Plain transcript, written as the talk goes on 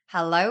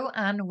Hello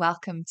and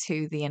welcome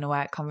to the Inner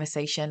Work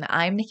Conversation.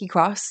 I'm Nikki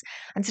Cross,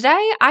 and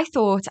today I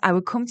thought I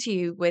would come to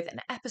you with an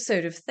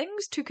episode of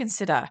things to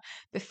consider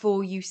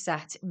before you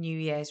set New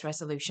Year's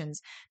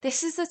resolutions.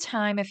 This is the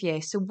time of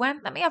year, so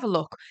let me have a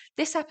look.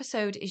 This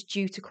episode is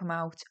due to come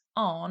out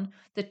on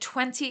the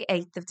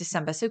 28th of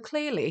December. So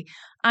clearly,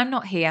 I'm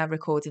not here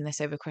recording this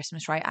over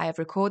Christmas, right? I have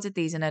recorded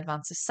these in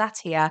advance. I sat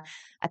here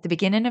at the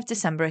beginning of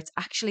December. It's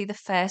actually the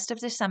 1st of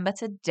December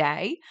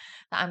today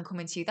that I'm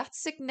coming to you.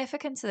 That's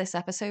significant to this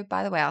episode,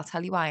 by the way. I'll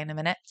tell you why in a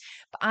minute.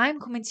 But I'm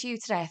coming to you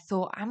today. I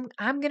thought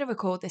I'm going to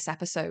record this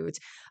episode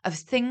of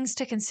things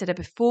to consider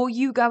before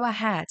you go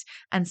ahead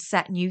and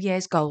set New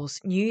Year's goals,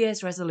 New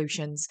Year's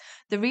resolutions.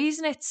 The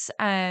reason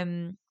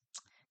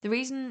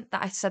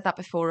that I said that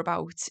before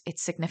about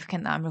it's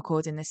significant that I'm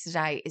recording this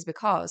today is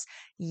because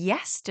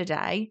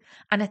yesterday,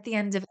 and at the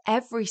end of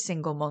every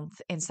single month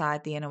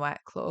inside the Inner Work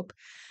Club,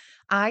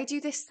 I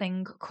do this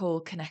thing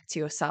called Connect to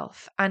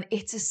Yourself. And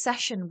it's a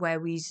session where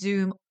we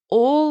zoom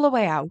all the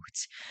way out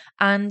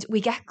and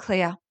we get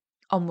clear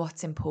on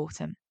what's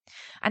important.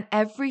 And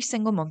every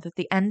single month, at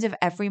the end of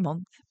every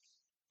month,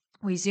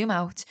 we zoom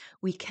out,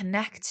 we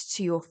connect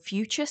to your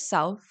future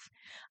self.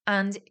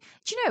 And do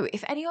you know,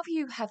 if any of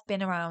you have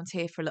been around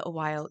here for a little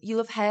while, you'll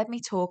have heard me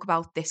talk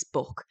about this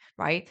book,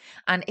 right?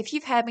 And if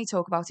you've heard me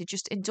talk about it,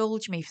 just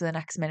indulge me for the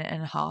next minute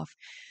and a half.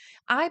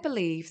 I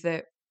believe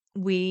that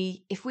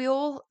if we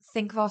all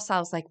think of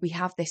ourselves like we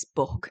have this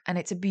book, and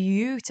it's a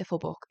beautiful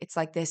book, it's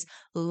like this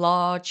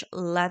large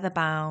leather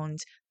bound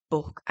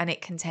book, and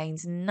it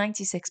contains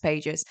 96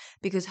 pages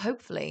because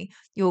hopefully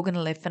you're going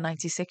to live for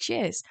 96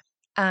 years.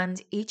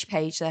 And each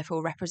page,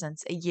 therefore,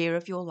 represents a year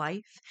of your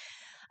life.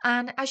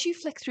 And as you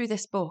flick through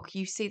this book,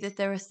 you see that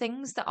there are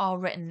things that are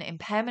written in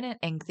permanent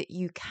ink that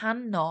you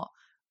cannot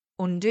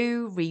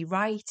undo,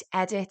 rewrite,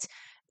 edit.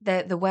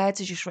 The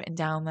words are just written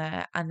down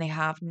there and they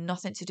have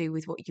nothing to do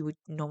with what you would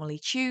normally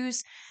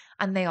choose.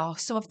 And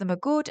some of them are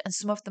good and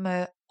some of them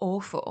are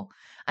awful.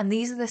 And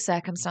these are the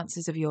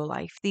circumstances of your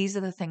life. These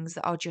are the things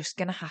that are just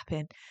going to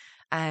happen.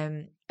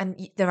 And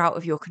they're out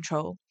of your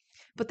control.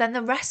 But then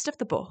the rest of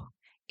the book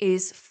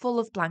is full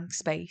of blank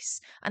space.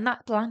 And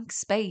that blank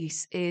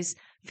space is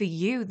for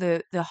you,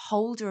 the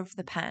holder of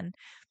the pen,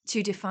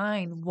 to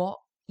define what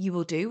you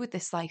will do with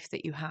this life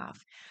that you have.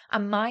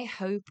 And my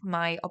hope,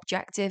 my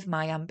objective,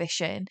 my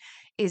ambition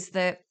is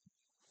that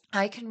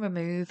I can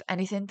remove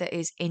anything that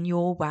is in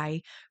your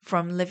way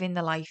from living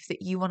the life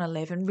that you want to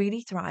live and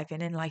really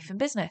thriving in life and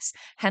business.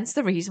 Hence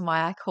the reason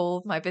why I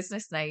called my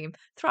business name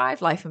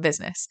Thrive Life and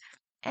Business.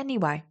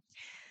 Anyway,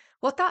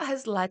 what that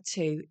has led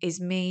to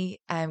is me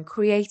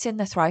creating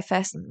the Thrive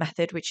First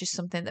method, which is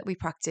something that we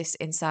practice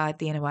inside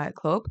the Inner Work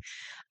Club.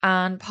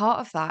 And part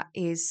of that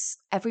is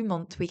every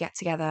month we get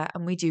together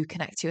and we do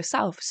Connect to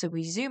Yourself. So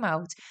we zoom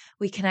out,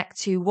 we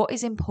connect to what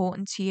is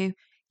important to you,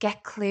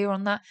 get clear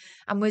on that.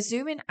 And we're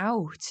zooming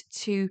out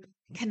to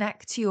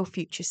connect to your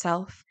future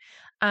self.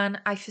 And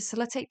I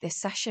facilitate this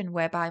session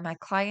whereby my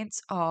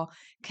clients are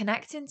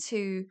connecting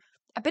to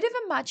a bit of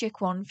a magic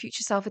wand,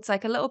 future self. It's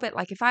like a little bit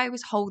like if I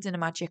was holding a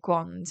magic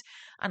wand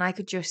and I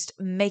could just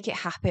make it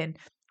happen,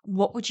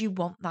 what would you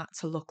want that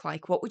to look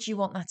like? What would you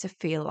want that to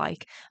feel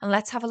like? And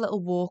let's have a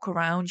little walk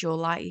around your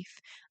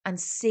life and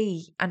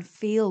see and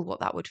feel what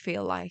that would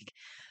feel like.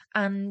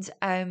 And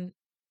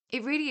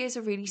it really is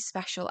a really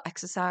special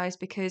exercise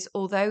because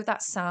although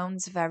that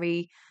sounds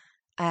very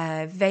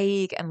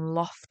vague and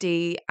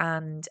lofty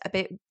and a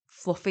bit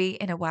fluffy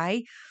in a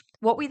way,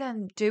 what we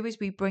then do is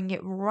we bring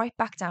it right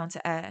back down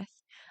to earth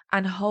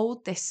and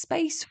hold this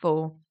space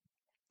for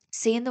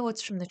seeing the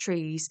woods from the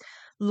trees,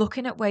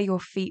 looking at where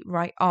your feet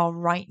are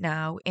right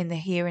now in the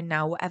here and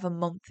now, whatever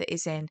month it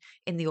is in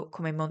the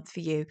upcoming month for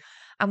you.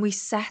 And we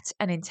set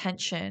an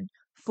intention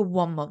for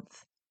 1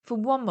 month. For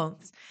 1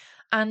 month.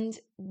 And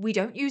we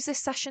don't use this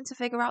session to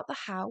figure out the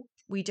how.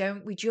 We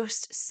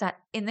just set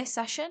in this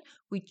session,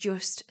 we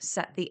just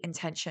set the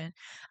intention.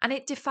 And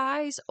it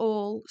defies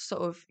all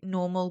sort of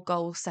normal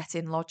goal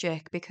setting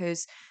logic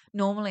because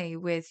normally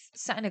with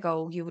setting a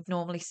goal, you would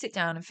normally sit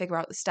down and figure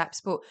out the steps.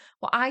 But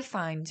what I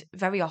find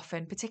very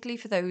often, particularly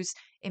for those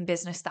in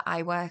business that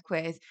I work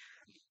with,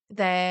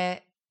 they're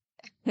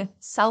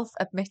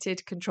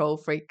self-admitted control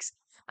freaks.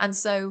 And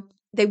so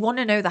they want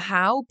to know the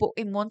how, but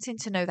in wanting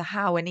to know the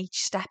how in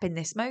each step in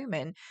this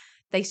moment,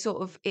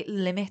 it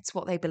limits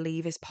what they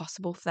believe is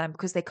possible for them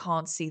because they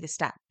can't see the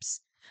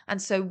steps.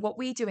 And so what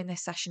we do in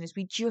this session is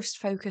we just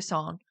focus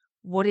on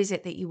what is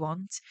it that you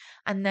want?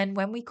 And then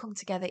when we come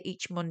together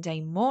each Monday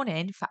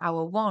morning for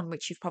hour one,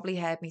 which you've probably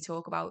heard me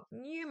talk about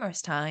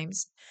numerous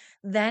times,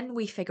 then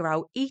we figure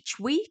out each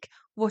week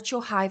what's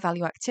your high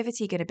value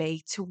activity going to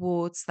be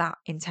towards that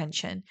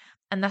intention.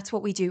 And that's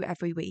what we do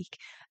every week,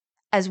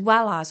 as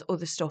well as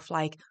other stuff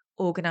like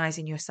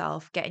organizing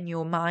yourself, getting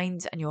your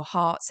mind and your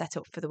heart set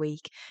up for the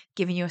week,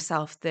 giving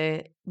yourself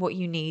what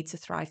you need to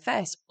thrive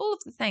first, all of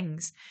the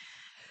things.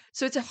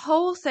 So it's a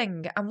whole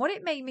thing. And what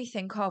it made me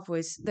think of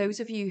was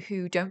those of you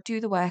who don't do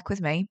the work with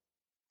me,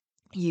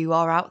 you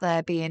are out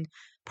there being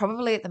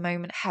probably at the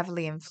moment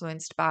heavily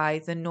influenced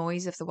by the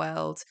noise of the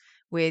world,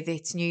 with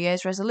its New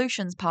Year's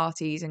resolutions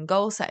parties and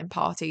goal setting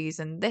parties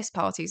and this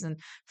parties and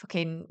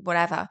fucking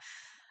whatever.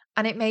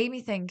 And it made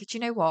me think, do you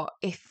know what?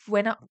 If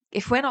we're not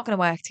going to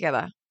work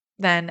together,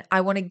 then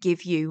I want to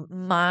give you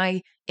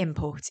my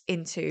input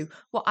into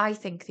what I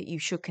think that you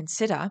should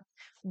consider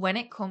when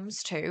it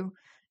comes to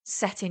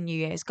setting New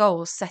Year's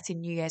goals, setting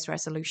New Year's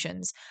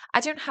resolutions. I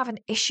don't have an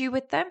issue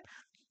with them.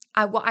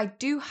 What I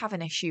do have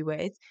an issue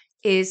with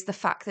is the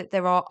fact that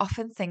there are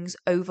often things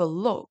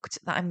overlooked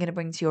that I'm going to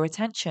bring to your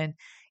attention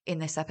in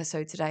this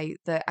episode today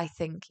that I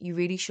think you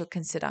really should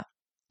consider.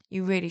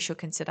 You really should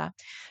consider.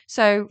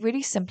 So,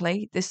 really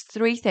simply, there's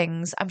three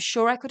things. I'm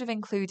sure I could have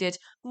included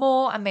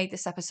more and made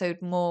this episode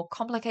more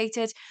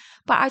complicated,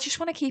 but I just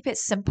want to keep it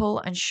simple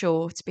and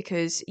short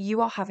because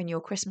you are having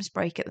your Christmas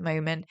break at the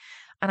moment.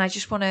 And I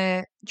just want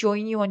to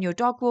join you on your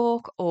dog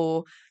walk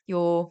or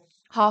your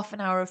half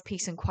an hour of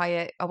peace and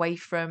quiet away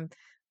from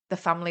the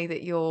family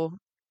that you're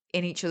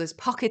in each other's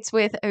pockets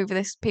with over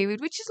this period,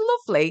 which is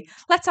lovely.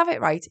 Let's have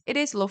it right. It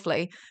is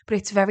lovely, but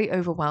it's very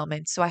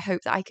overwhelming. So I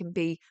hope that I can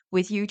be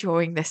with you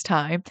during this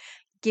time,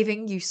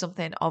 giving you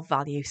something of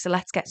value. So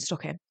let's get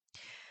stuck in.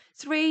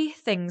 Three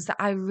things that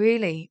I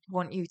really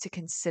want you to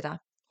consider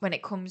when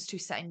it comes to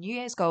setting New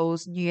Year's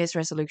goals, New Year's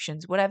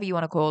resolutions, whatever you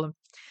want to call them.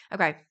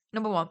 Okay,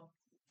 number one,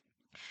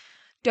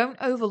 don't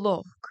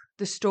overlook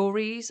the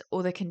stories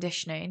or the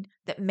conditioning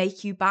that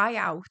make you buy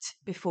out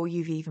before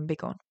you've even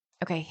begun.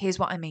 Okay, here's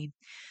what I mean.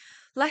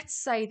 Let's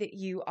say that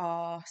you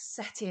are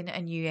setting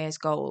a New Year's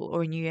goal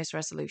or a New Year's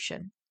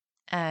resolution.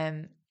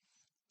 And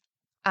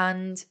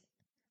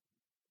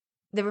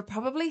there are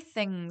probably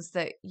things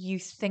that you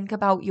think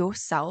about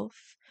yourself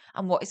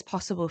and what is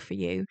possible for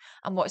you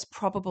and what is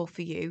probable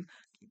for you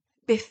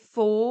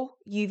before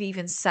you've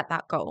even set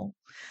that goal.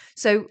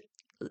 So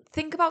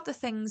think about the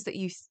things that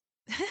you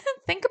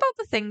think about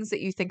the things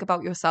that you think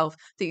about yourself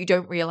that you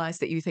don't realize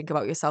that you think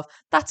about yourself.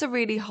 That's a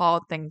really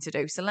hard thing to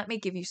do. So let me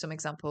give you some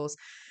examples.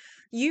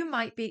 You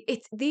might be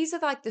these are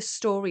like the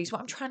stories.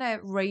 What I'm trying to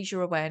raise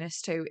your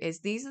awareness to is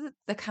these are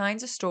the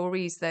kinds of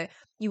stories that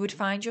you would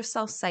find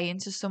yourself saying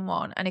to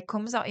someone and it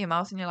comes out of your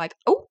mouth and you're like,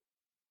 oh,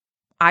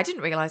 I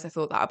didn't realize I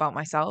thought that about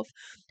myself.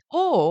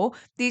 Or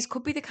these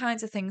could be the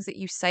kinds of things that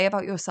you say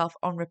about yourself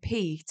on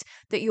repeat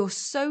that you're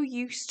so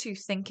used to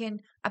thinking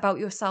about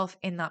yourself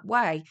in that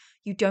way,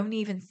 you don't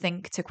even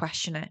think to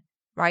question it,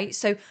 right?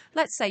 So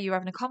let's say you're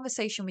having a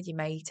conversation with your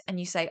mate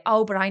and you say,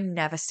 oh, but I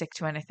never stick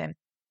to anything.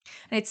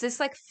 And it's this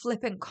like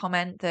flippant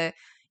comment that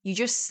you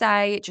just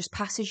say, it just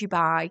passes you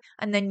by.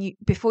 And then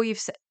before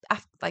you've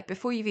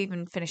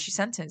even finished your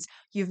sentence,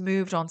 you've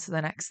moved on to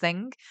the next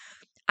thing.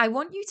 I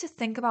want you to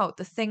think about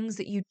the things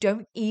that you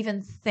don't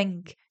even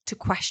think to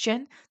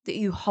question, that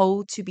you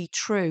hold to be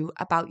true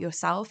about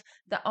yourself,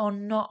 that are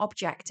not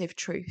objective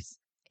truth.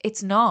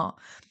 It's not.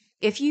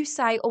 If you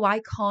say, oh, I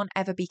can't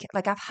ever be,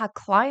 like I've had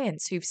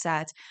clients who've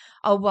said,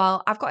 oh,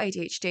 well, I've got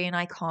ADHD and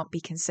I can't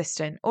be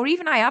consistent. Or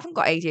even I haven't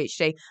got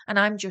ADHD and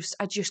I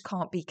just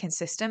can't be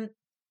consistent.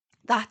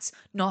 That's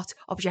not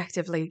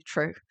objectively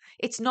true.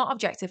 It's not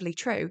objectively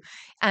true.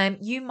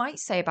 You might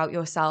say about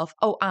yourself,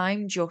 oh,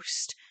 I'm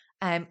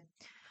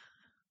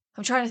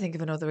trying to think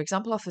of another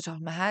example off the top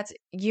of my head.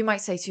 You might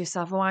say to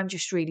yourself, oh, I'm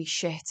just really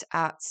shit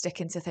at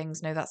sticking to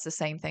things. No, that's the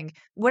same thing.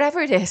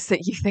 Whatever it is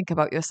that you think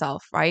about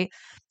yourself, right?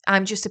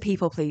 I'm just a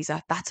people pleaser.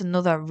 That's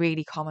another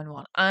really common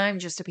one. I'm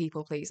just a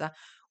people pleaser.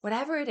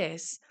 Whatever it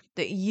is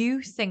that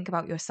you think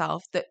about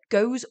yourself that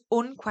goes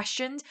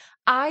unquestioned,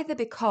 either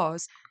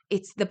because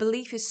the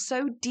belief is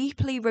so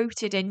deeply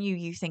rooted in you,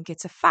 you think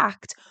it's a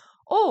fact,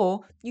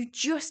 or you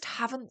just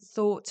haven't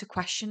thought to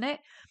question it.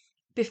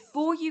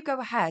 Before you go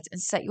ahead and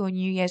set your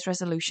New Year's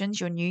resolutions,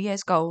 your New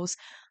Year's goals,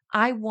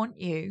 I want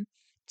you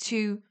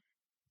to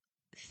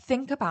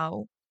think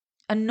about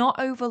and not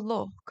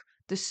overlook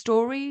the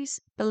stories,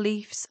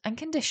 beliefs, and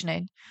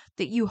conditioning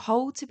that you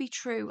hold to be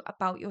true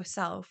about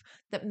yourself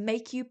that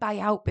make you buy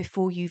out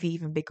before you've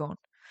even begun.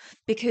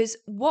 Because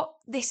what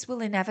this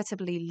will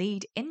inevitably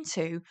lead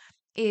into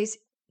is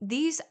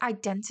these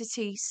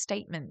identity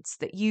statements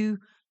that you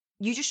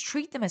just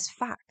treat them as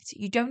fact.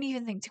 You don't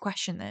even think to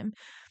question them.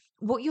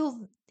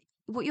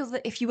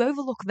 If you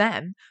overlook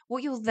them,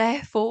 what you'll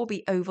therefore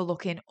be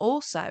overlooking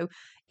also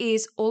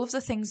is all of the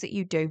things that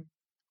you do,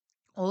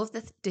 all of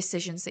the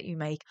decisions that you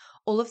make,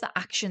 all of the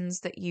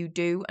actions that you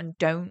do and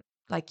don't,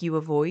 like you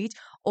avoid,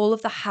 all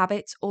of the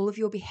habits, all of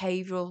your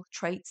behavioral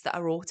traits that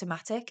are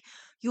automatic.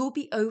 You'll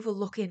be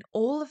overlooking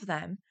all of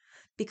them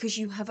because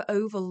you have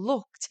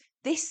overlooked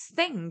this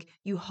thing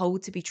you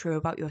hold to be true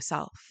about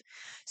yourself.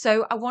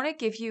 So I want to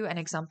give you an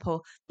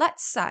example.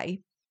 Let's say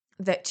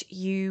that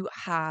you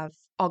are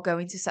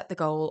going to set the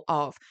goal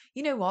of,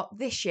 you know what,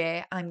 this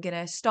year I'm going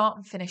to start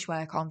and finish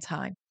work on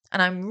time.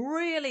 And I'm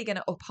really going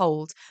to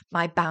uphold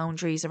my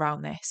boundaries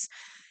around this.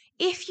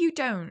 If you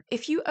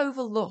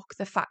overlook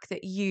the fact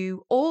that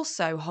you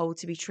also hold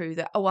to be true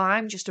that, oh,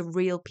 I'm just a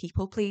real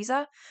people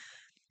pleaser,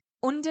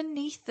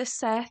 underneath the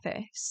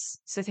surface,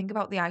 so think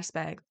about the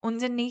iceberg,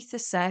 underneath the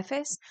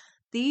surface,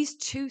 these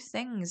two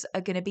things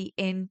are going to be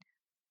in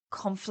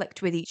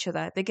conflict with each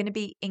other. They're going to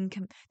be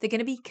they're going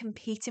to be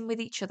competing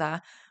with each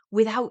other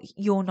without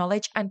your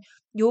knowledge, and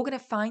you're going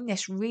to find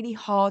this really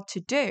hard to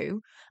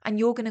do, and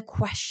you're going to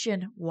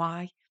question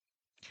why.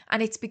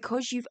 And it's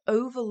because you've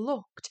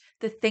overlooked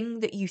the thing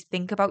that you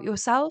think about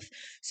yourself.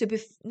 So,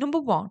 number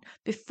one,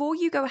 before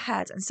you go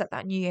ahead and set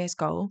that New Year's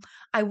goal,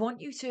 I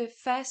want you to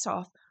first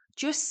off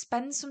just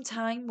spend some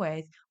time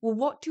with, well,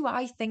 what do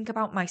I think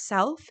about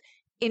myself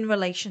in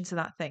relation to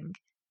that thing?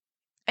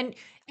 And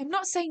I'm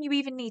not saying you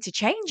even need to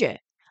change it.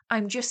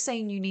 I'm just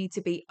saying you need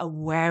to be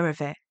aware of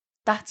it.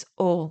 That's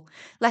all.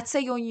 Let's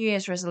say your New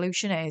Year's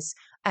resolution is,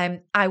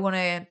 I want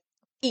to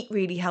eat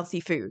really healthy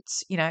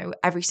foods,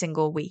 every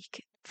single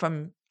week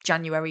from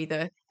January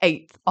the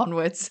 8th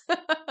onwards.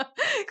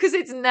 Because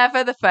it's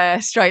never the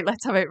first, right?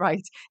 Let's have it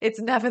right.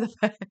 It's never the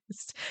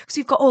first. Because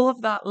you've got all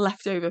of that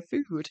leftover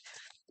food.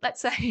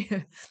 Let's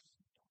say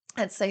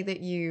let's say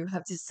that you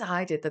have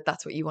decided that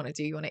that's what you want to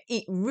do. You want to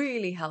eat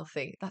really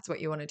healthy. That's what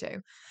you want to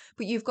do.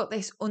 But you've got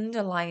this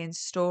underlying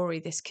story,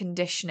 this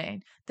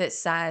conditioning that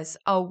says,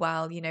 oh,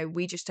 well,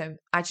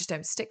 I just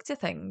don't stick to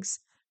things.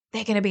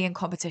 They're going to be in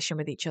competition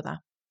with each other.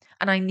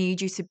 And I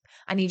need you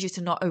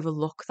to not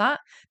overlook that,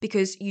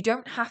 because you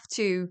don't have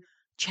to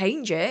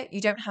change it.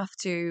 You don't have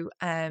to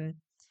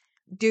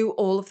do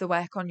all of the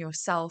work on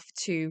yourself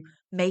to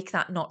make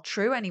that not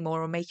true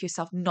anymore, or make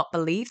yourself not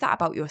believe that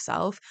about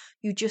yourself.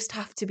 You just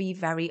have to be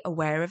very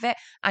aware of it.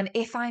 And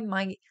if I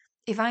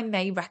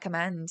may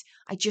recommend,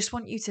 I just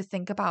want you to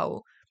think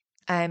about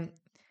the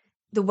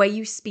way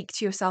you speak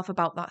to yourself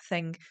about that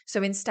thing.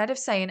 So instead of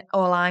saying,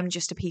 oh, I'm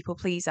just a people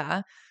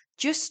pleaser,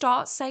 just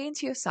start saying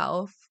to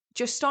yourself,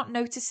 just start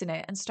noticing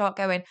it and start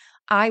going,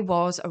 I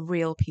was a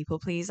real people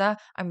pleaser.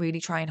 I'm really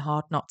trying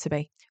hard not to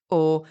be.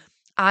 Or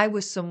I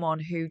was someone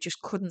who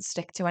just couldn't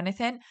stick to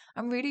anything.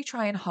 I'm really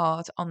trying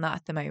hard on that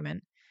at the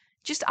moment.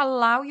 Just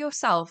allow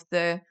yourself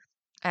the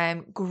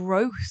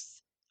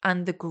growth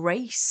and the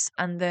grace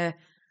and the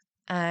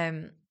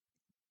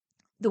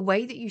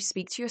way that you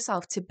speak to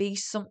yourself to be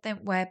something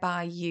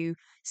whereby you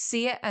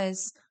see it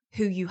as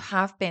who you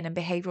have been and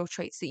behavioral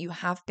traits that you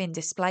have been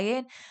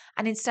displaying.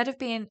 And instead of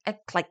being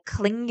like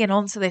clinging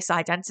onto this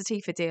identity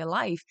for dear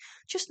life,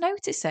 just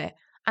notice it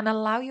and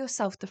allow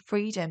yourself the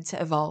freedom to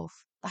evolve.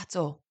 That's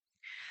all.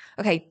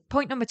 Okay,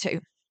 point number 2.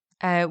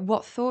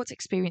 What thoughts,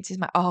 experiences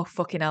oh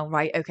fucking hell,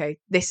 right? Okay,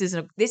 this is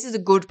a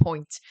good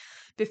point.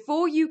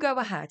 Before you go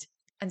ahead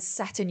and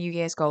set a New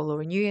Year's goal or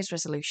a New Year's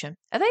resolution,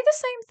 are they the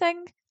same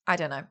thing? I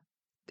don't know.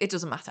 It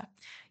doesn't matter.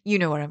 You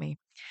know what I mean.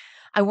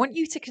 I want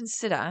you to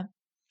consider,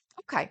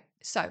 okay,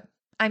 so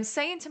I'm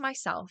saying to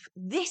myself,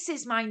 this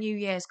is my New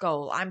Year's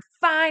goal. I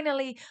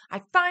finally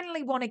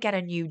want to get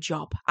a new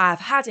job.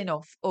 I've had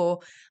enough. Or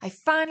I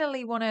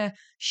finally want to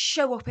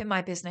show up in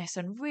my business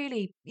and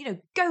really,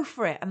 go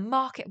for it and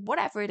market,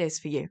 whatever it is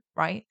for you,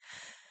 right?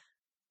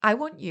 I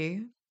want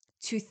you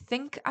to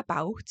think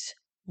about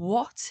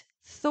what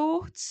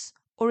thoughts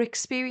or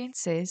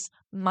experiences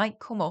might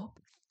come up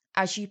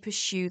as you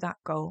pursue that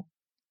goal.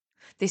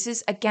 This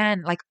is,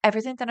 again, like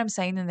everything that I'm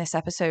saying in this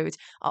episode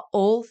are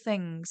all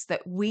things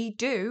that we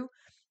do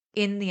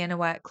in the Inner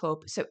Work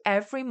Club. So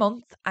every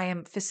month I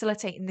am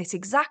facilitating this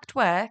exact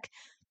work,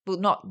 but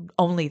not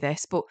only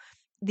this, but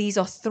these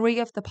are 3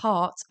 of the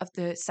parts of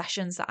the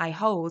sessions that I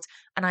hold,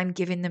 and I'm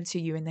giving them to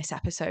you in this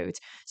episode.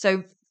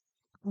 So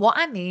what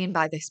I mean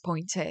by this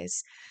point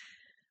is,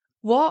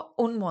 what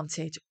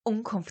unwanted,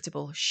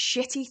 uncomfortable,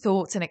 shitty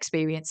thoughts and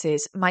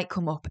experiences might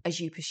come up as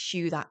you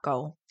pursue that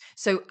goal?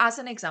 So as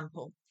an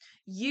example,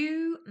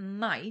 you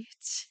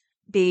might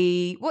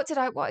be, what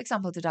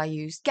example did I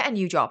use? Get a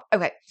new job.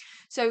 Okay.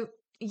 So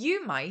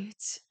you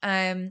might,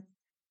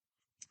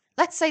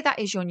 let's say that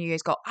is your New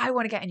Year's goal. I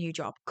want to get a new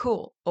job.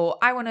 Cool. Or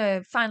I want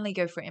to finally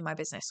go for it in my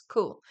business.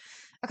 Cool.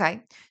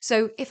 Okay.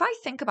 So if I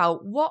think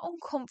about what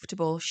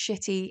uncomfortable,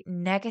 shitty,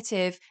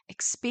 negative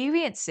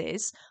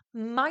experiences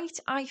might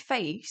I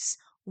face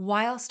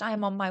whilst I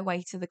am on my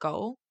way to the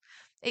goal,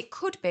 it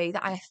could be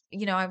that I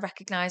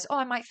recognize,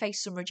 I might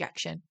face some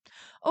rejection.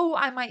 Oh,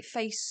 I might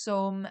face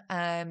some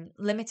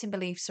limiting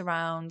beliefs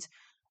around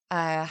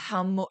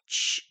how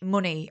much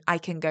money I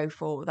can go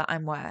for that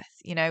I'm worth.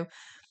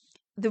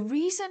 The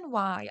reason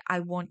why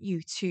I want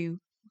you to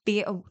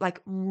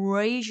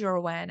raise your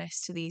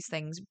awareness to these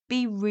things,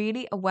 be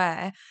really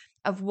aware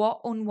of what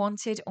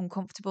unwanted,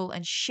 uncomfortable,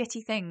 and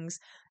shitty things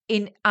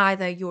in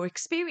either your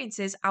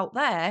experiences out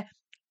there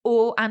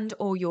or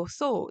your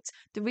thoughts.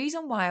 The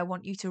reason why I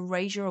want you to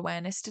raise your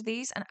awareness to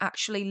these and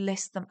actually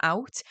list them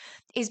out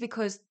is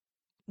because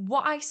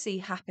what I see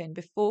happen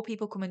before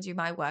people come and do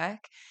my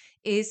work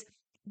is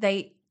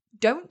they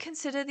don't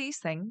consider these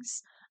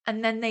things,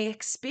 and then they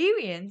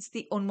experience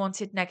the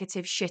unwanted,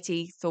 negative,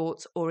 shitty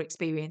thoughts or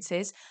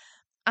experiences.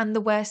 And the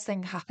worst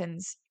thing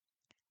happens.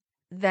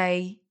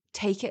 They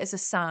take it as a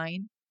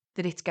sign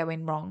that it's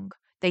going wrong.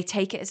 They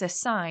take it as a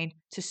sign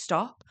to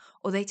stop,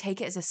 or they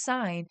take it as a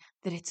sign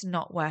that it's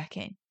not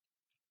working.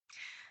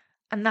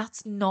 And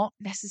that's not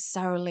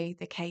necessarily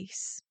the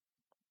case.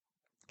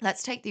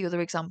 let's take the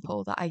other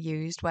example that I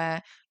used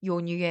where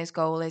your New Year's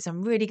goal is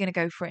I'm really going to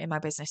go for it in my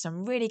business.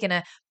 I'm really going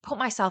to put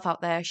myself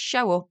out there,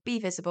 show up, be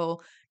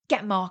visible,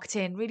 get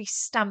marketing, really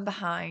stand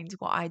behind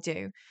what I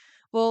do.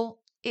 Well,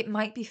 it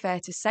might be fair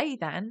to say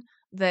then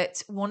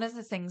that one of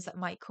the things that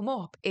might come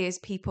up is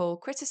people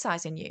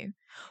criticizing you.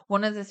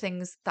 One of the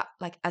things that,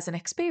 like, as an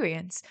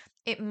experience,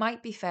 it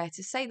might be fair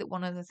to say that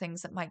one of the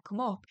things that might come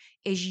up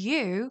is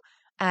you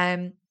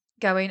um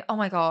going, oh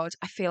my God,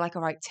 I feel like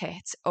a right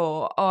tit,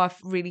 or oh, I'm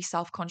really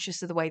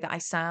self-conscious of the way that I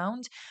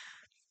sound.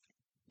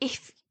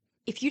 If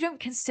if you don't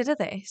consider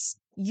this,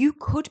 you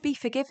could be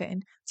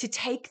forgiven to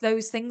take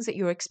those things that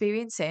you're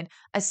experiencing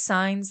as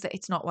signs that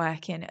it's not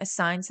working, as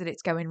signs that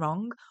it's going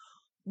wrong.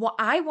 What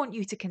I want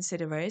you to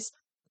consider is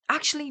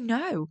actually,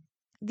 no,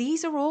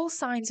 these are all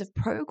signs of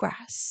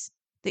progress,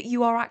 that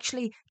you are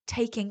actually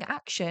taking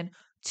action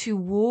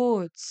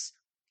towards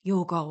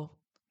your goal.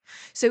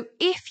 So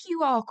if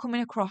you are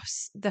coming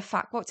across the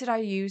fact, what did I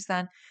use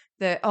then?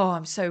 That, oh,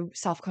 I'm so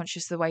self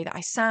conscious the way that I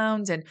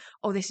sound, and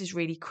oh, this is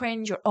really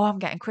cringe, or oh, I'm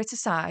getting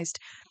criticized.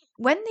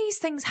 When these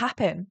things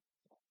happen,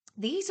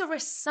 these are a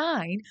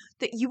sign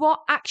that you are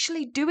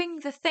actually doing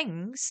the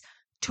things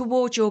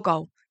towards your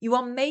goal. You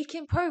are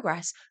making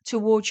progress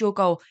towards your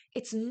goal.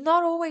 It's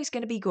not always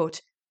going to be good.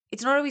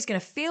 It's not always going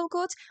to feel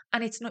good.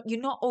 And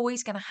you're not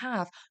always going to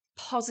have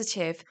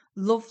positive,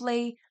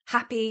 lovely,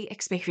 happy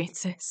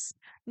experiences.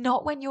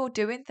 Not when you're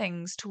doing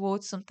things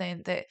towards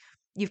something that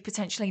you've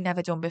potentially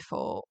never done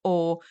before,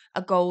 or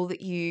a goal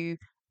that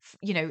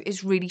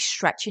is really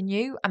stretching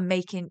you and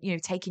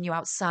taking you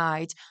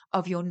outside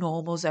of your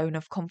normal zone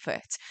of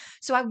comfort.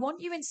 So I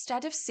want you,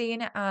 instead of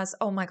seeing it as,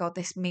 oh my God,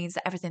 this means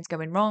that everything's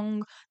going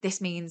wrong,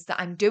 this means that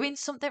I'm doing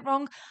something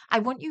wrong, I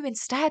want you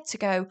instead to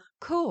go,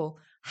 cool,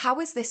 how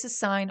is this a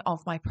sign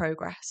of my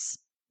progress?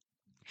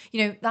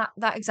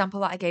 That example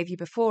that I gave you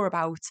before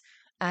about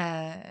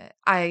I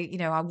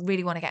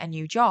really want to get a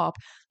new job.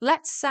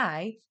 Let's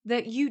say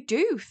that you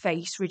do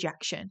face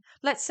rejection.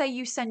 Let's say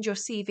you send your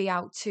CV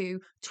out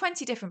to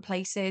 20 different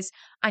places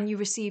and you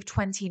receive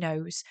 20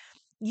 no's.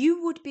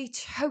 You would be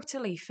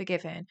totally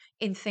forgiven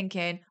in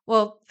thinking,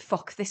 well,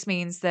 fuck, this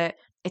means that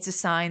it's a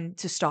sign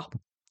to stop.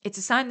 It's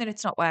a sign that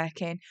it's not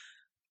working.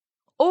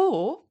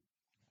 Or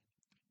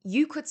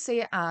you could see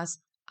it as,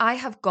 I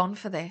have gone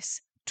for this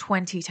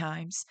 20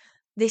 times.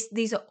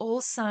 These are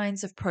all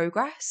signs of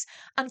progress.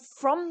 And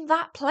from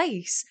that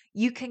place,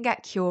 you can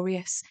get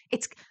curious.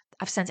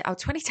 I've sent it out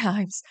 20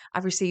 times.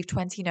 I've received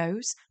 20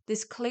 no's.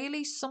 There's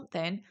clearly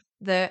something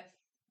that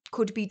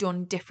could be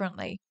done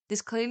differently.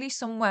 There's clearly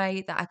some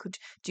way that I could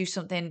do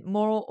something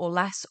more or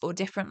less or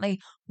differently.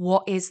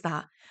 What is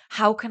that?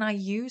 How can I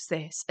use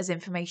this as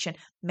information?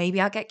 Maybe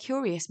I'll get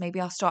curious.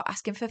 Maybe I'll start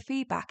asking for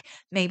feedback.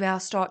 Maybe I'll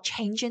start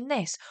changing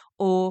this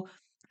or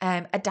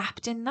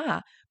adapting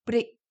that. But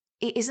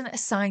it isn't a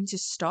sign to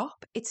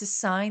stop. It's a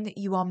sign that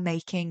you are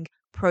making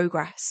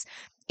progress.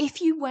 If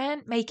you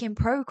weren't making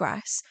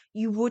progress,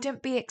 you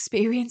wouldn't be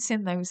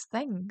experiencing those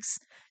things.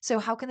 So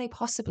how can they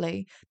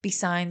possibly be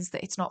signs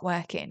that it's not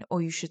working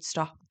or you should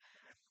stop?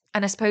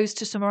 And I suppose,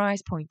 to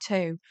summarize point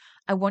two,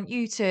 I want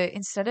you to,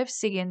 instead of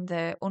seeing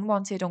the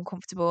unwanted,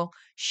 uncomfortable,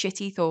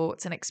 shitty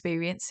thoughts and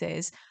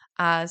experiences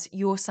as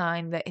your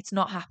sign that it's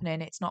not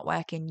happening, it's not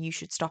working, you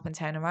should stop and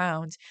turn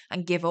around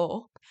and give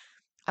up,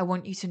 I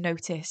want you to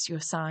notice your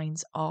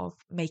signs of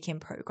making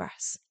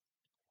progress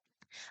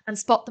and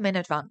spot them in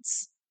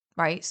advance,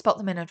 right? Spot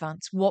them in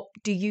advance. What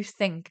do you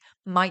think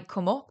might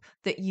come up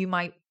that you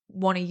might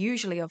want to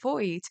usually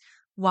avoid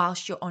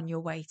whilst you're on your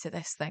way to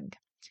this thing?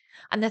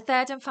 And the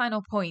third and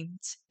final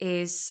point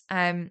is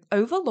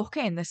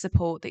overlooking the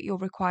support that you'll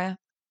require.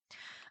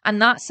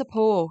 And that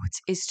support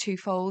is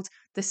twofold: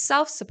 the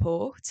self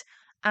support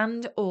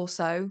and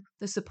also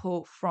the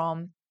support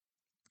from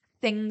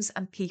things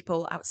and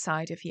people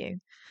outside of you.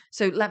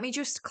 So let me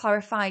just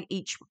clarify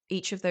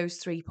each of those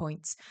 3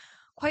 points.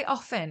 Quite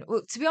often,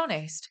 well, to be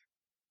honest,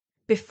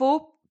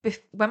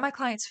 when my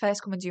clients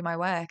first come and do my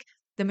work,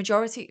 the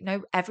majority,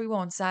 no,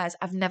 everyone says,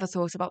 I've never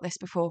thought about this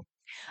before.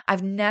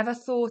 I've never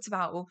thought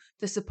about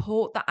the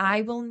support that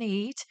I will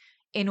need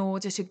in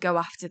order to go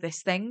after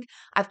this thing.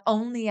 I've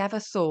only ever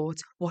thought,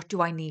 what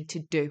do I need to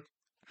do?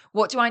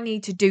 What do I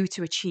need to do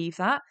to achieve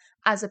that?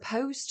 As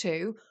opposed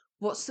to,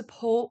 what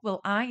support will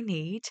I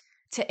need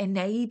to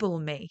enable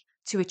me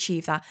to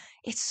achieve that?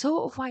 It's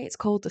sort of why it's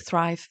called the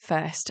Thrive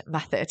First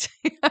method.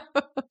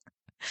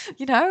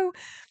 you know?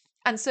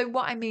 And so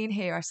what I mean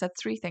here, I've said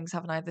 3 things,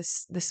 haven't I?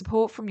 The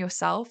support from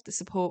yourself, the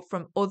support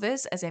from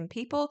others, as in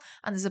people,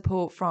 and the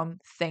support from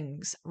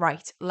things.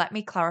 Right, let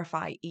me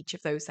clarify each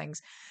of those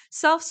things.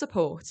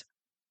 Self-support.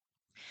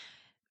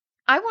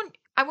 I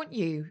want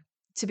you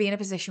to be in a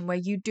position where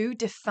you do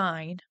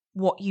define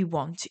what you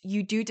want.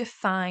 You do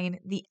define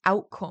the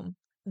outcome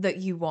that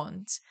you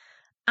want,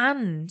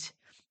 and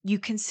you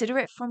consider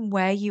it from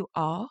where you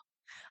are,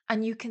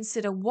 and you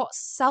consider, what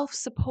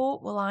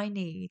self-support will I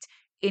need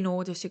in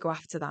order to go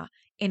after that,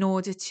 in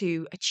order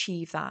to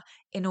achieve that,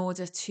 in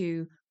order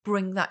to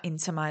bring that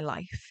into my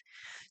life.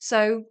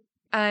 So,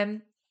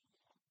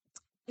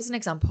 As an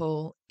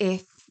example,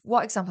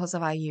 what examples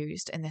have I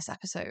used in this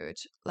episode?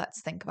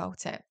 Let's think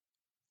about it.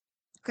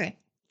 Okay.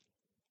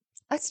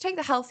 Let's take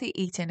the healthy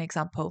eating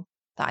example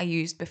that I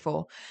used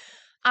before.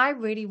 I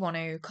really want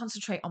to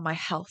concentrate on my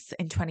health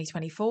in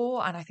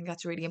 2024, and I think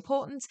that's really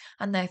important.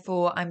 And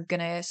therefore, I'm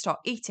going to start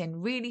eating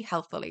really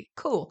healthily.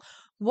 Cool.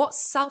 What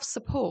self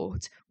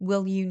support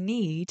will you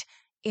need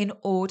in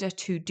order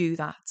to do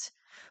that?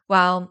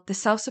 Well, the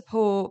self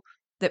support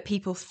that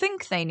people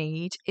think they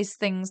need is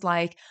things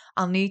like,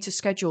 I'll need to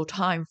schedule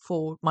time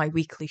for my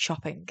weekly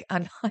shopping.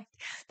 And like,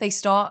 they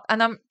start,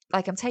 and I'm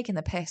taking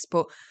the piss,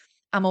 but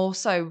I'm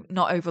also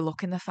not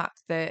overlooking the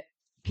fact that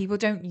people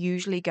don't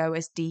usually go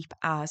as deep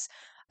as,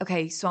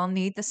 okay, so I'll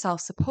need the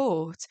self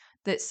support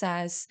that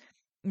says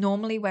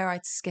normally where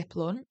I'd skip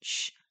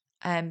lunch,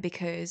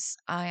 because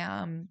I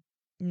am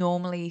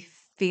normally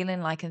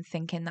feeling like and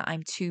thinking that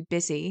I'm too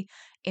busy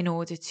in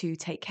order to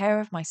take care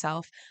of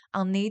myself.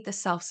 I'll need the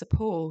self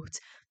support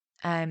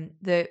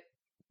that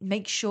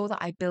makes sure that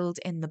I build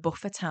in the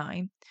buffer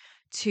time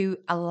to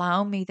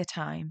allow me the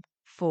time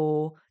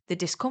for the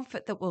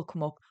discomfort that will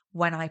come up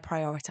when I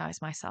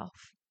prioritize myself.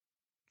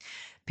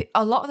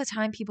 A lot of the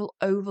time, people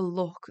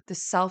overlook the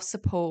self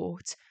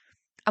support.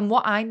 And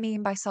what I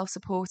mean by self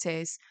support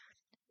is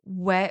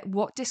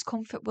what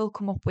discomfort will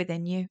come up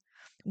within you.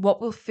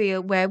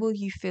 Where will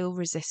you feel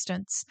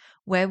resistance?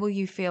 Where will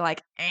you feel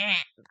like,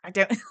 I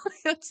don't,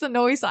 that's the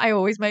noise that I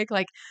always make.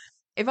 Like,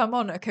 if I'm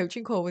on a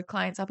coaching call with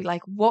clients, I'll be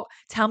like,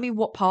 tell me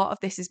what part of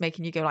this is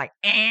making you go like,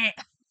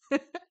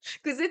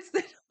 because it's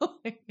the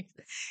noise.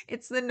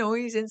 It's the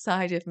noise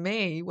inside of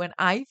me when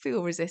I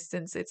feel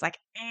resistance. It's like,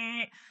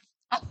 and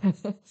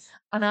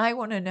I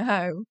want to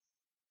know,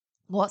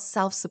 what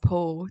self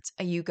support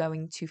are you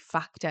going to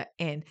factor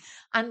in?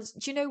 And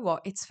do you know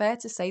what? It's fair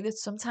to say that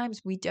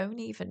sometimes we don't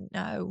even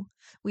know.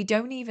 We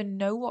don't even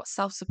know what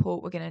self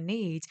support we're going to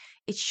need.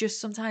 It's just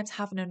sometimes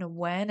having an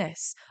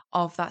awareness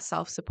of that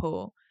self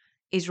support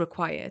is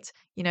required.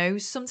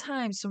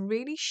 Sometimes some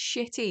really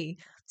shitty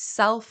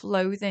self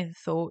loathing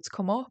thoughts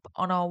come up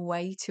on our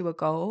way to a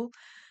goal.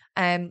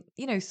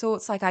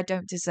 Thoughts like, I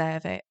don't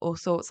deserve it, or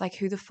thoughts like,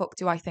 who the fuck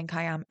do I think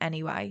I am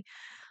anyway?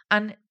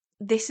 And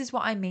this is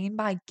what I mean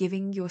by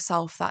giving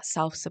yourself that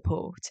self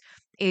support,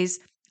 is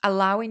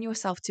allowing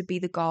yourself to be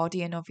the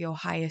guardian of your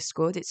highest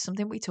good. It's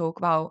something we talk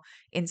about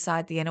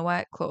inside the Inner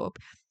Work Club,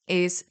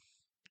 is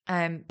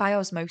by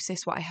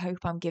osmosis, what I hope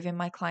I'm giving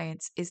my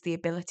clients is the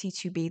ability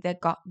to be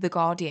the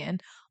guardian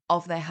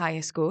of their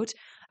highest good.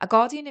 A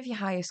guardian of your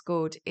highest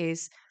good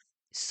is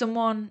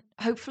someone,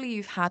 hopefully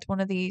you've had one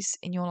of these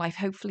in your life,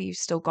 hopefully you've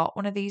still got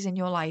one of these in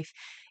your life.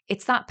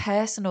 It's that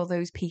person or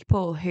those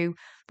people who,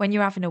 when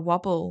you're having a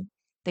wobble,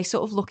 they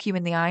sort of look you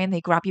in the eye and they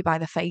grab you by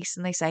the face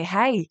and they say,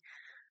 hey,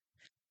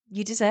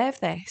 you deserve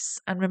this,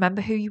 and remember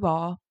who you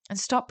are, and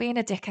stop being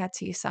a dickhead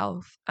to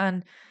yourself.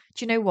 And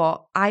do you know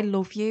what? I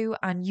love you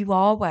and you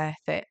are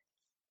worth it.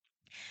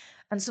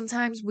 And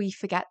sometimes we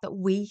forget that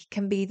we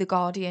can be the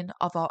guardian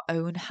of our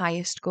own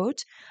highest good.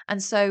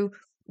 And so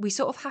we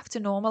sort of have to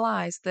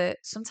normalize that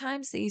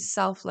sometimes these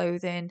self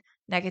loathing,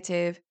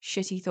 negative,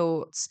 shitty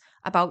thoughts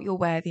about your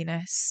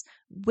worthiness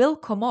will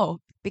come up,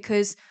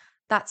 because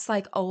that's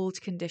like old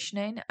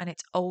conditioning and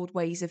it's old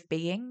ways of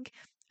being.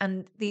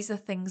 And these are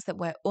things that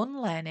we're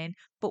unlearning.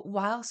 But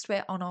whilst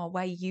we're on our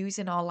way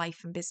using our life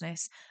and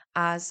business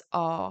as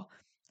our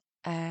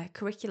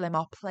curriculum,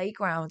 our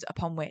playground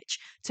upon which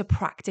to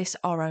practice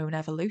our own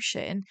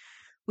evolution,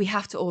 we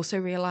have to also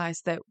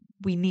realize that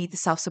we need the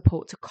self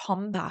support to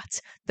combat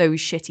those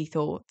shitty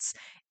thoughts,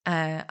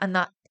 and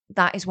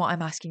that is what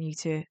I'm asking you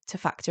to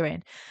factor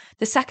in.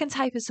 The second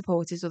type of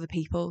support is other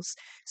people's.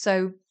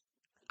 So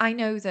I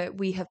know that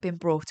we have been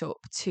brought up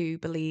to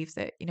believe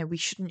that we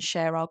shouldn't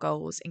share our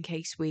goals in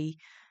case we,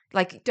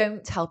 like,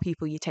 don't tell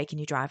people you're taking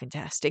your driving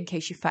test in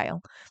case you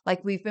fail.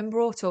 Like, we've been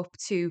brought up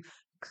to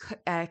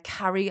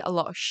carry a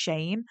lot of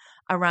shame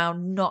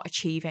around not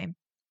achieving.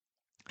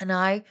 And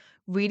I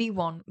really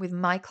want, with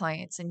my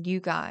clients and you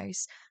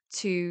guys,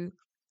 to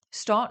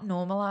start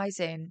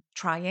normalizing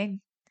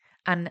trying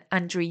and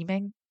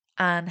dreaming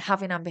and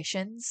having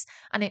ambitions,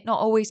 and it not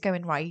always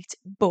going right,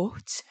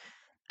 but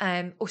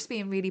us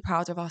being really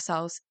proud of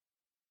ourselves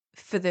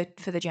for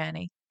the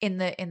journey, in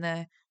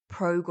the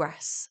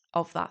progress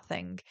of that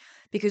thing.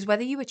 Because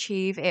whether you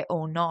achieve it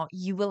or not,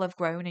 you will have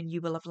grown and you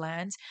will have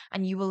learned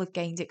and you will have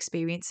gained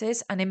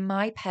experiences. And in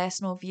my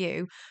personal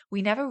view,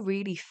 we never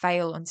really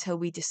fail until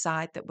we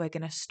decide that we're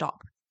going to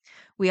stop.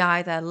 We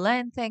either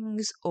learn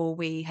things or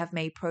we have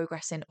made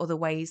progress in other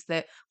ways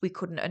that we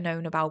couldn't have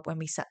known about when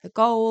we set the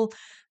goal.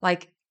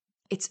 Like,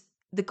 it's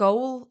the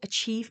goal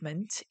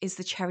achievement is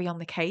the cherry on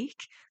the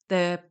cake.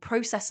 The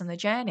process and the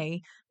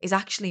journey is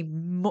actually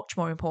much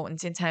more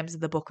important in terms of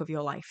the book of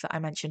your life that I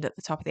mentioned at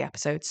the top of the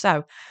episode.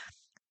 So,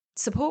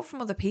 support from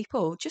other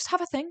people, just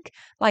have a think.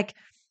 Like,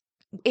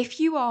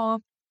 if you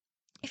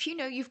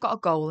know you've got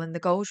a goal and the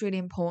goal is really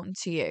important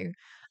to you,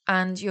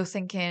 and you're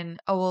thinking,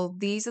 oh, well,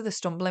 these are the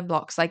stumbling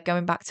blocks, like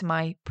going back to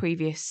my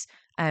previous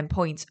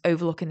points,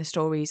 overlooking the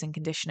stories and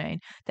conditioning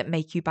that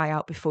make you buy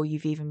out before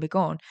you've even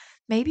begun,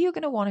 maybe you're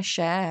going to want to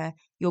share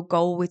your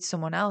goal with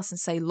someone else and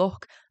say,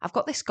 look, I've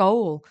got this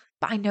goal,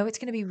 but I know it's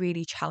going to be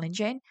really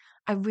challenging.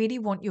 I really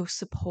want your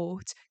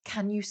support.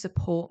 Can you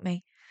support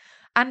me?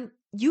 And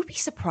you'd be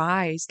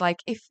surprised, like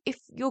if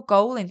your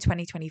goal in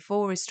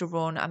 2024 is to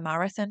run a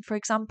marathon, for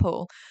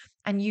example,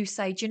 and you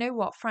say, do you know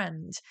what,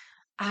 friend?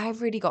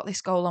 I've really got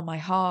this goal on my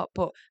heart,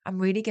 but I'm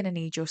really going to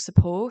need your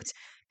support.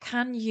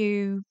 Can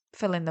you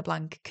fill in the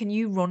blank? Can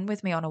you run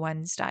with me on a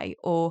Wednesday?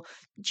 Or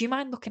do you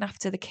mind looking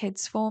after the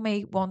kids for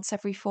me once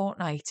every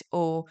fortnight?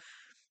 Or,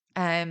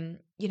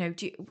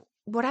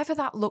 whatever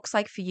that looks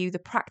like for you, the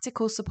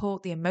practical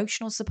support, the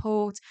emotional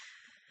support,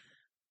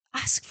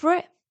 ask for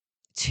it.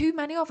 Too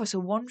many of us are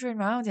wandering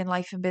around in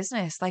life and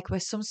business like we're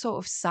some sort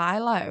of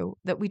silo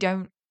that we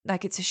don't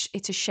like.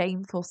 It's a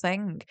shameful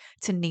thing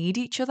to need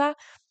each other.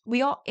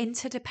 We are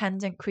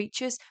interdependent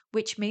creatures,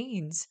 which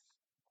means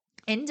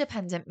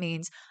independent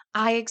means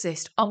I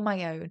exist on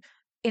my own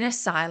in a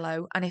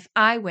silo, and if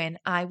I win,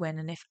 I win,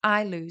 and if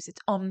I lose, it's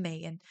on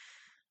me. And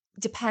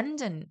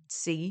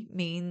dependency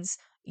means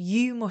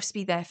you must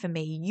be there for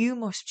me, you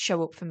must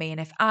show up for me, and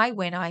if I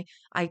win, I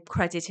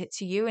credit it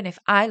to you, and if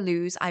I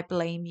lose, I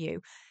blame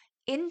you.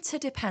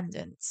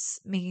 Interdependence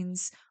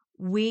means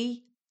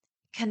we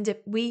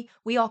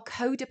we are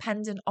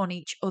codependent on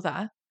each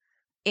other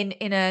in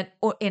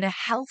a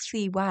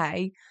healthy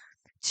way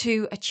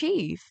to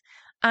achieve.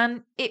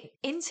 And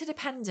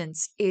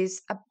interdependence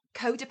is a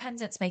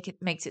codependence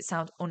makes it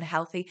sound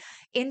unhealthy.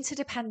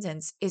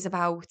 Interdependence is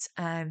about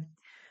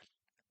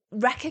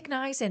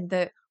recognizing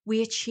that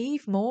we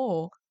achieve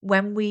more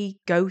when we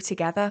go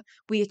together.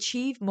 We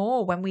achieve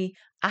more when we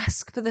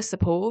ask for the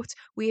support.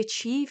 We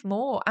achieve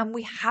more and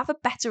we have a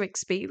better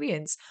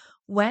experience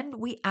when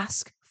we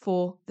ask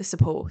for the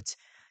support.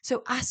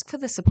 So ask for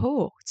the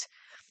support.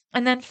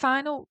 And then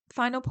final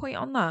point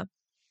on that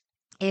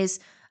is,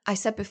 I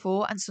said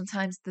before, and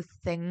sometimes the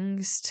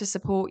things to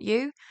support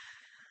you.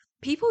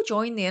 People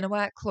join the Inner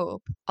Work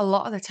Club a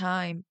lot of the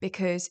time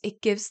because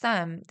it gives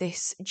them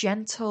this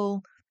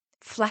gentle,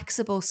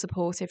 flexible,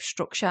 supportive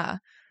structure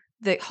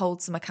that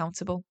holds them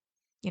accountable.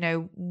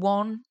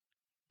 One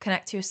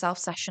connect to yourself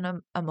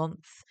session a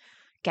month,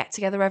 get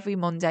together every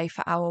Monday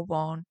for hour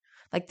one.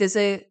 Like there's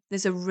a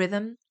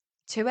rhythm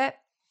to it.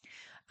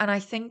 And I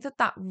think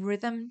that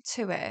rhythm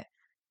to it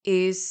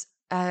is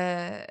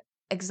a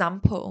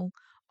example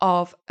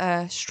of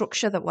a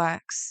structure that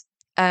works,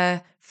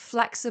 a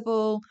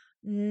flexible,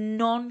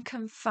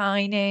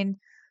 non-confining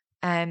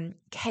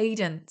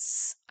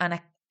cadence and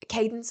a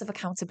cadence of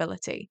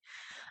accountability.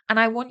 And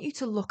I want you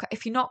to look at,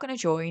 if you're not going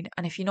to join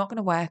and if you're not going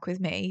to work with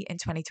me in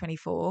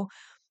 2024,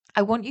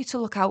 I want you to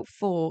look out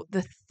for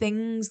the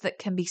things that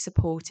can be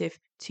supportive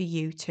to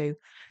you too.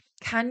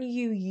 Can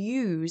you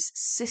use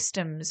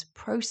systems,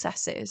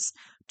 processes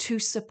to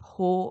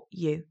support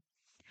you?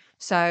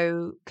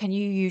 So, can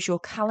you use your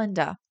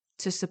calendar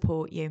to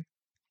support you?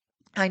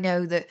 I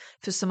know that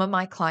for some of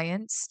my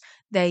clients,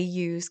 they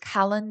use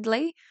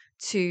Calendly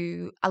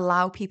to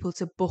allow people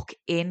to book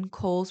in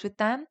calls with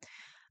them.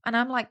 And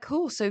I'm like,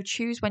 cool. So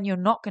choose when you're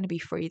not going to be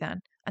free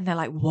then. And they're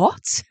like,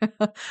 what?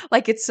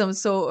 Like it's some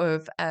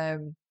sort of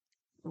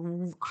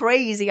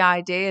crazy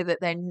idea that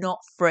they're not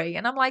free.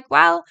 And I'm like,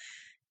 well,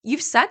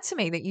 you've said to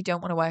me that you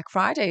don't want to work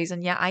Fridays,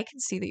 and yet I can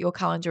see that your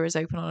calendar is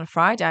open on a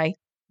Friday.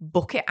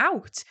 Book it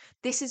out.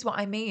 This is what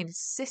I mean.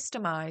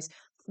 Systemize.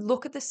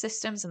 Look at the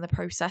systems and the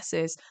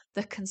processes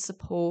that can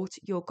support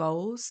your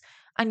goals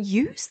and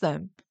use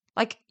them.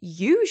 Like,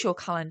 use your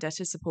calendar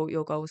to support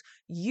your goals.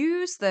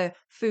 Use the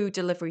food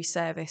delivery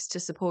service to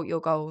support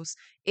your goals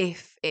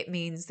if it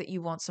means that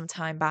you want some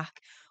time back.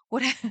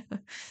 Whatever.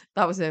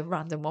 That was a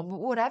random one, but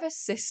whatever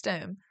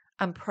system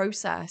and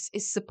process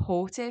is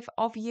supportive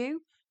of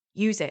you,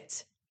 use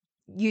it.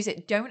 Use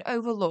it. Don't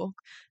overlook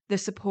the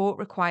support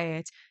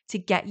required to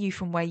get you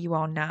from where you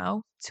are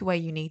now to where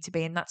you need to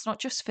be. And that's not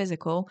just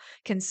physical.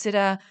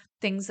 Consider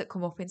things that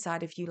come up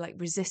inside of you, like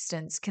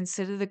resistance.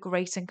 Consider the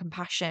grace and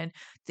compassion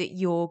that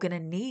you're going to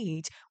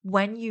need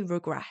when you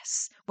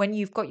regress, when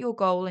you've got your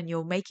goal and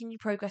you're making your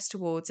progress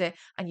towards it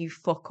and you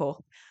fuck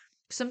up.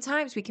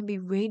 Sometimes we can be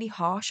really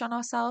harsh on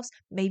ourselves.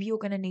 Maybe you're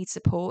going to need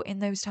support in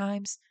those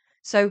times.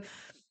 So,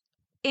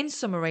 in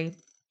summary,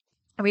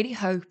 I really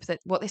hope that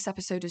what this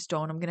episode has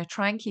done, I'm going to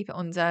try and keep it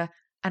under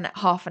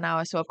half an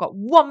hour. So I've got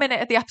 1 minute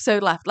of the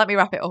episode left. Let me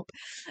wrap it up.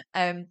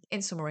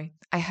 In summary,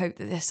 I hope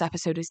that this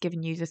episode has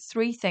given you the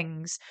 3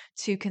 things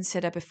to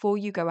consider before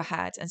you go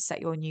ahead and set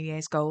your New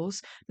Year's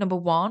goals. Number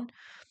 1,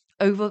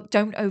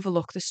 don't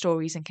overlook the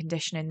stories and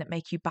conditioning that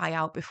make you buy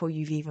out before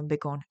you've even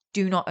begun.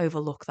 Do not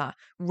overlook that.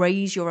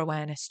 Raise your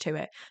awareness to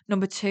it.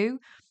 Number 2,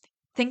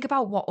 think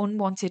about what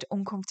unwanted,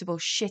 uncomfortable,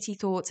 shitty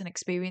thoughts and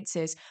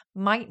experiences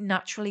might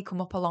naturally come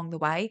up along the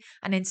way.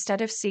 And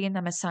instead of seeing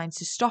them as signs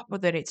to stop,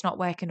 whether it's not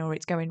working or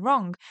it's going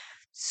wrong,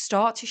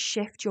 start to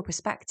shift your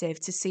perspective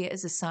to see it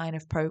as a sign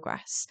of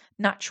progress,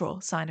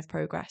 natural sign of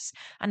progress.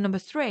 And number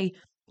 3,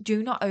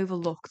 Do not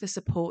overlook the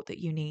support that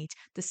you need,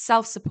 the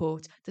self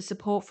support, the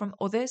support from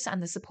others,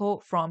 and the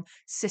support from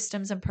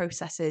systems and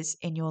processes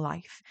in your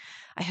life.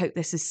 I hope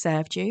this has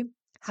served you.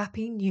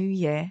 Happy New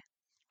Year.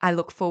 I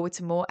look forward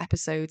to more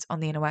episodes on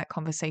the Inner Work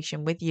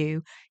Conversation with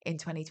you in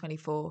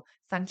 2024.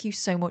 Thank you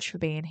so much for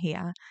being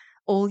here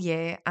all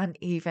year, and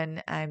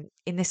even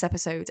in this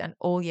episode, and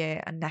all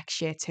year and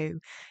next year too.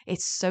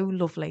 It's so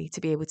lovely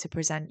to be able to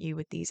present you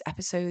with these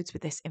episodes,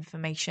 with this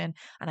information,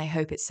 and I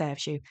hope it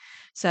serves you.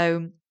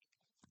 So,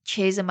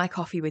 cheers and my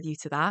coffee with you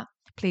to that.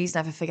 Please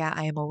never forget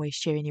I am always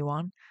cheering you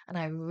on, and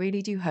I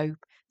really do hope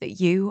that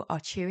you are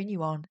cheering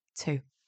you on too.